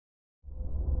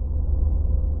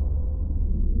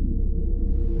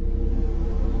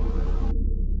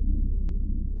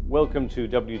Welcome to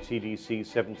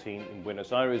WTDC-17 in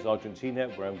Buenos Aires, Argentina,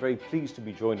 where I'm very pleased to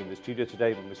be joined in the studio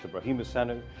today by Mr. Brahima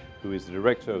Sanou, who is the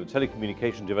Director of the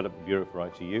Telecommunication Development Bureau for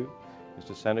ITU.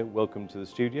 Mr. Sanou, welcome to the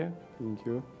studio. Thank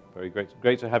you. Very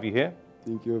great to have you here.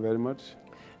 Thank you very much.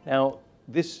 Now,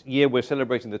 this year we're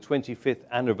celebrating the 25th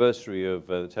anniversary of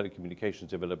the Telecommunications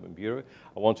Development Bureau.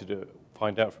 I wanted to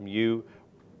find out from you,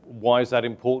 why is that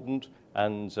important,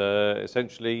 and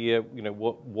essentially,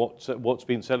 what's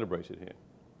been celebrated here?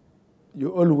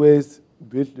 You always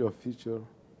build your future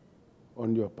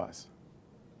on your past.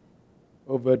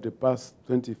 Over the past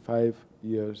 25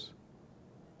 years,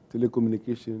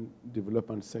 telecommunication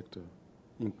development sector,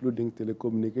 including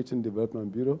Telecommunication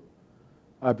Development Bureau,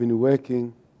 have been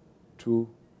working to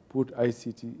put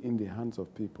ICT in the hands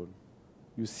of people.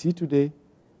 You see today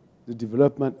the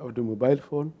development of the mobile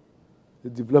phone, the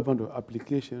development of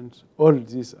applications, all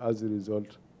this as a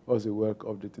result of the work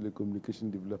of the telecommunication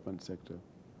development sector.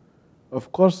 Of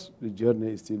course, the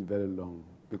journey is still very long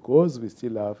because we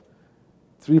still have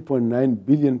 3.9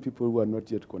 billion people who are not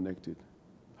yet connected.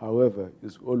 However,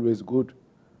 it's always good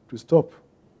to stop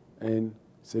and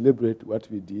celebrate what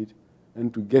we did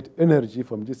and to get energy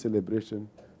from this celebration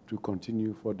to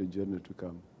continue for the journey to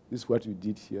come. This is what we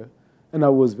did here. And I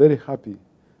was very happy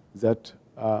that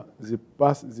the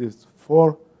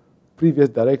 4 previous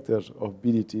directors of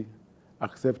BDT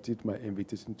accepted my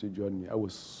invitation to join me.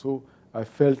 I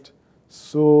felt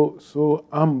so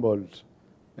humbled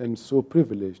and so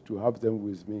privileged to have them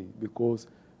with me because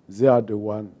they are the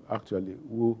one actually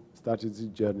who started this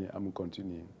journey I'm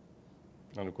continuing.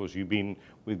 And of course, you've been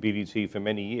with BDT for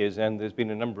many years, and there's been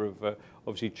a number of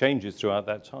obviously changes throughout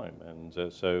that time. And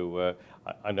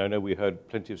I know we heard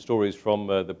plenty of stories from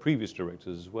the previous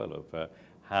directors as well of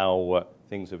how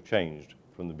things have changed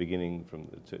from the beginning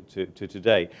to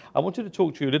today. I wanted to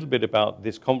talk to you a little bit about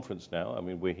this conference now. I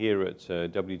mean, we're here at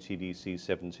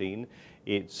WTDC-17.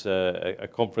 It's a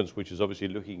conference which is obviously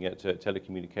looking at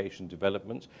telecommunication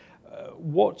development.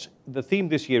 What the theme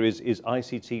this year is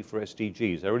ICT for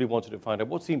SDGs. I really wanted to find out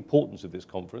what's the importance of this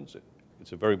conference.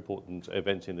 It's a very important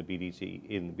event in the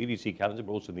BDT calendar,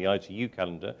 but also in the ITU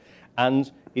calendar,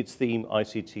 and its theme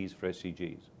ICTs for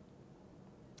SDGs.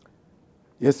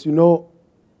 Yes, you know,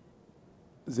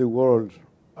 the world,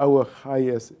 our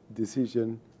highest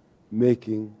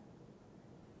decision-making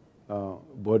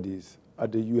bodies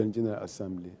at the UN General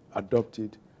Assembly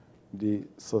adopted the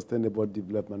Sustainable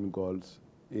Development Goals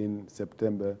in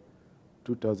September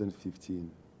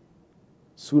 2015.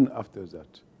 Soon after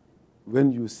that,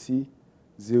 when you see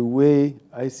the way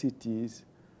ICTs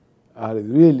are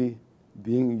really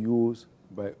being used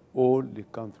by all the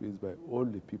countries, by all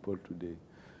the people today,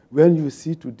 when you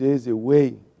see today the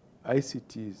way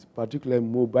ICTs, particularly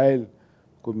mobile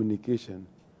communication,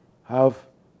 have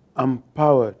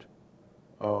empowered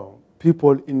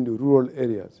people in the rural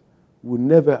areas who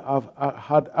never have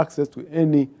had access to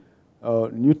any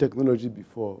new technology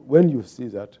before. When you see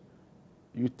that,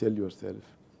 you tell yourself,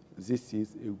 this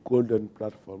is a golden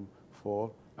platform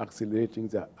for accelerating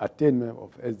the attainment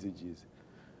of SDGs.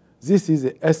 This is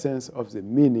the essence of the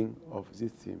meaning of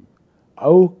this theme.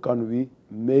 How can we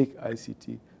make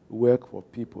ICT work for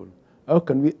people? How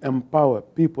can we empower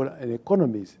people and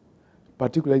economies,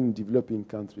 particularly in developing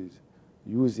countries,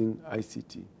 using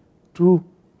ICT to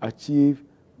achieve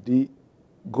the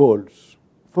goals?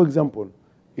 For example,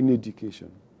 in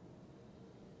education,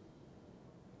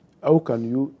 how can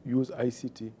you use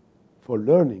ICT for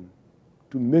learning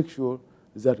to make sure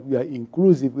that we are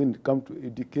inclusive when it comes to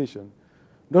education?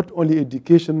 Not only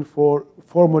education for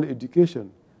formal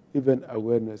education, even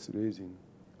awareness raising.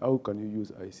 How can you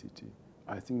use ICT?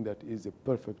 I think that is a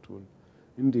perfect tool.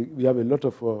 We have a lot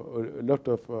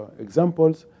of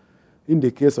examples. In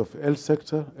the case of health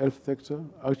sector,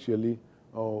 actually,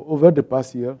 over the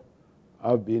past year,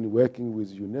 I've been working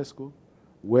with UNESCO,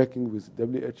 working with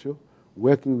WHO,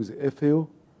 working with FAO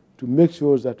to make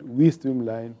sure that we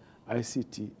streamline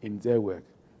ICT in their work,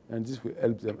 and this will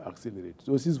help them accelerate.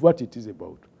 So this is what it is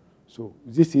about. So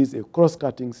this is a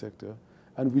cross-cutting sector,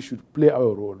 and we should play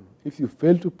our role. If you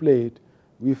fail to play it,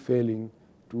 we're failing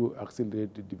to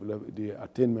accelerate the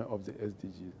attainment of the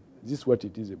SDGs. This is what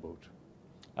it is about.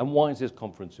 And why is this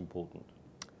conference important?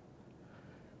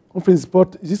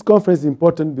 This conference is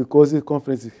important because this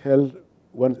conference is held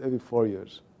once every 4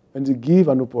 years, and it gives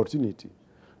an opportunity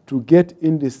to get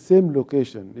in the same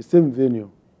location, the same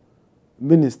venue,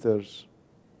 ministers,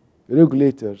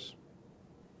 regulators,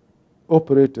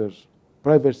 operators,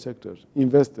 private sectors,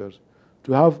 investors,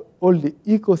 to have all the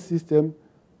ecosystem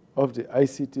of the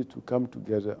ICT to come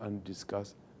together and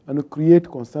discuss and create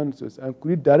consensus and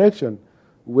create direction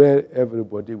where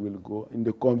everybody will go in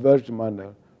the converged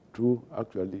manner to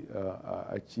actually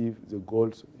achieve the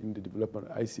goals in the development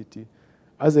of ICT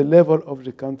as a level of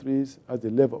the countries, as a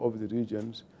level of the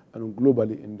regions, and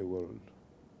globally in the world.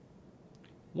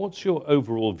 What's your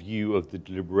overall view of the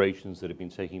deliberations that have been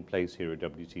taking place here at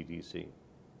WTDC?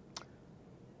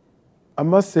 I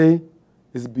must say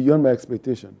it's beyond my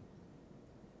expectation,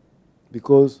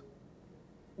 because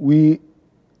we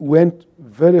went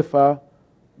very far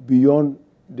beyond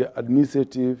the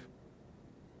administrative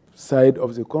side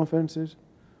of the conferences.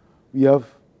 We have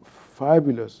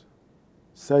fabulous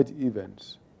side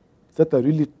events that are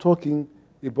really talking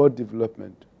about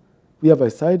development. We have a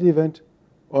side event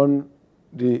on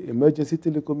the emergency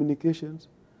telecommunications.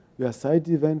 We have side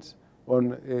events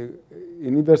on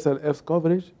universal health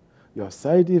coverage. We have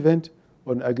side event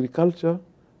on agriculture.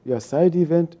 We have side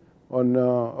event on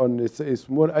a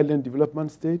small island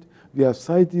development state. We have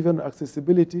side event on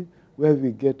accessibility, where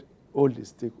we get all the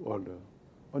stakeholders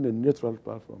on a neutral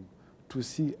platform to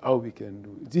see how we can do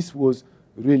it. This was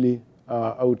really,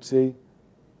 I would say,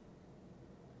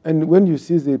 and when you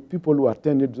see the people who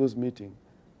attended those meetings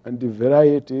and the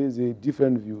variety, the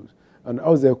different views, and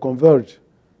how they converge,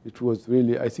 it was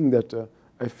really, I think that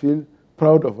I feel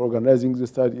proud of organizing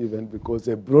this third event, because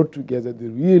they brought together the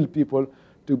real people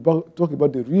to talk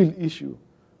about the real issue,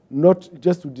 not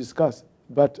just to discuss,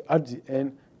 but at the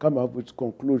end come up with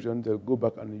conclusions they'll go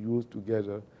back and use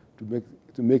together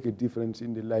to make a difference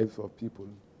in the lives of people.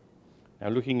 Now,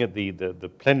 looking at the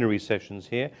plenary sessions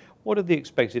here, what are the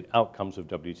expected outcomes of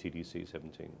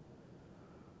WTDC-17?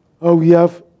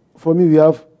 For me, we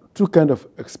have two kinds of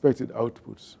expected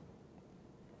outputs.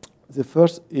 The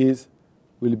first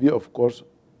will be, of course,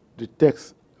 the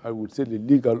text, I would say the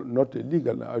legal, not the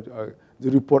legal,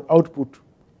 the report output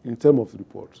in terms of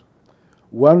reports.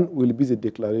 One will be the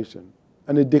declaration.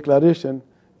 And the declaration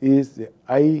is the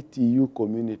ITU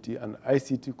community and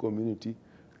ICT community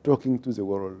talking to the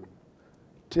world,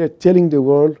 telling the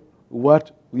world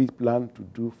what we plan to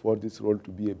do for this world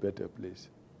to be a better place.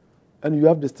 And you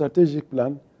have the strategic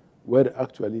plan, where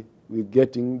actually we're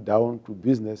getting down to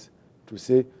business to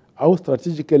say how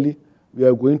strategically we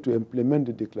are going to implement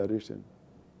the declaration.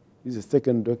 This is the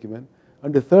second document.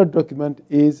 And the third document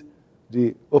is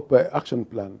the action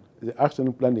plan. The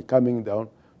action plan is coming down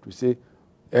to say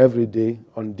every day,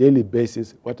 on daily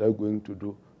basis, what are we going to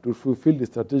do to fulfill the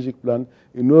strategic plan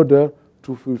in order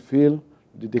to fulfill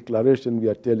the declaration we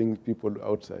are telling people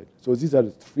outside. So these are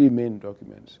the three main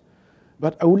documents.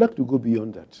 But I would like to go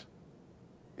beyond that.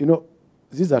 You know,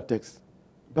 these are texts.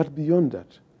 But beyond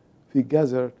that, we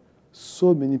gathered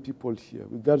so many people here.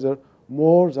 We gathered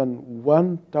more than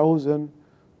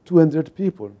 1,200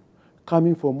 people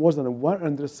coming from more than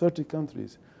 130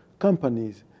 countries,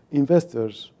 companies,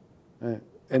 investors,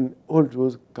 and all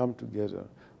those come together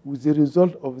with the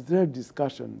result of their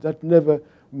discussion that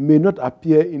may not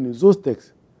appear in those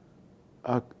texts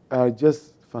are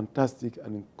just fantastic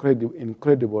and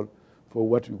incredible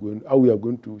for how we are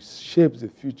going to shape the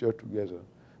future together.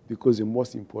 Because the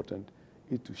most important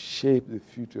is to shape the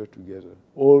future together.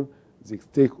 All the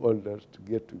stakeholders to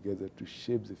get together to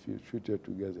shape the future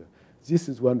together. This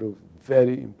is one of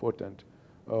very important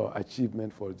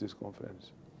achievements for this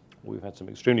conference. We've had some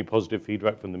extremely positive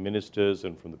feedback from the ministers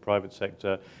and from the private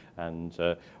sector and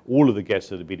all of the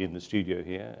guests that have been in the studio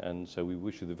here. And so we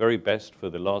wish you the very best for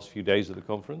the last few days of the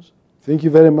conference. Thank you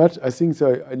very much. I think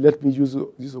let me use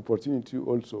this opportunity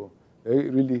also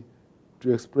really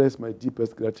to express my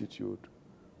deepest gratitude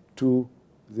to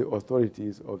the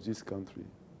authorities of this country,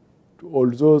 to all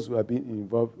those who have been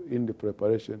involved in the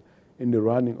preparation, in the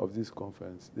running of this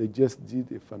conference. They just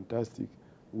did a fantastic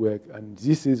work, and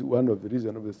this is one of the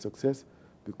reasons of the success,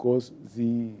 because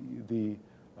the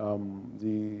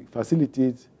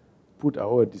facilities put at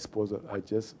our disposal are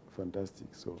just fantastic.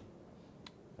 So,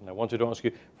 and I wanted to ask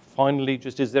you, finally,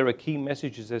 just is there a key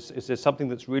message? Is there something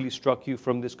that's really struck you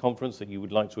from this conference that you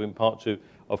would like to impart to,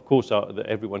 of course,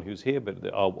 everyone who's here, but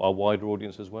our wider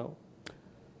audience as well?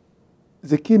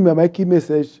 My key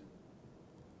message,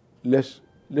 let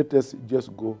us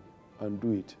just go and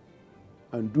do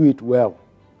it well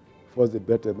for the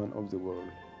betterment of the world.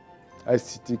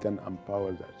 ICT can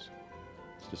empower that.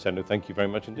 Mr. Sanou, thank you very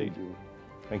much indeed.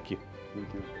 Thank you.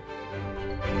 Thank you. Thank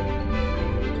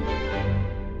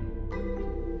you.